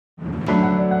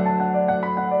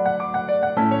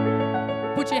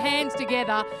put your hands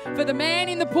together for the man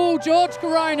in the pool, George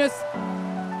Corones.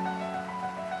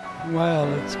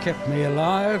 Well, it's kept me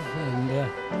alive, and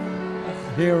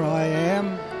here I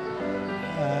am,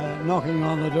 knocking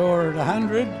on the door at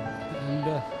 100,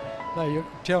 and they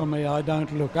tell me I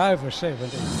don't look over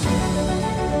 70.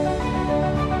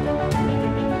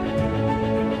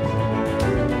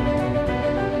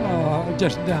 Oh, I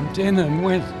just dumped in and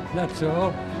went, that's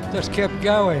all. Just kept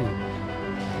going.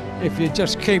 If you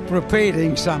just keep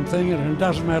repeating something, and it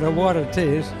doesn't matter what it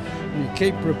is, you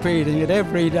keep repeating it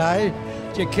every day,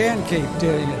 you can keep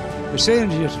doing it. As soon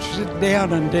as you sit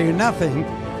down and do nothing,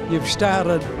 you've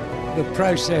started the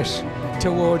process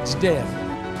towards death.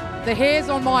 The hairs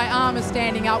on my arm are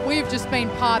standing up. We've just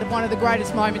been part of one of the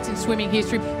greatest moments in swimming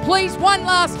history. Please, one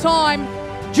last time,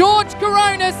 George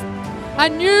Corones, a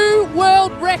new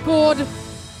world record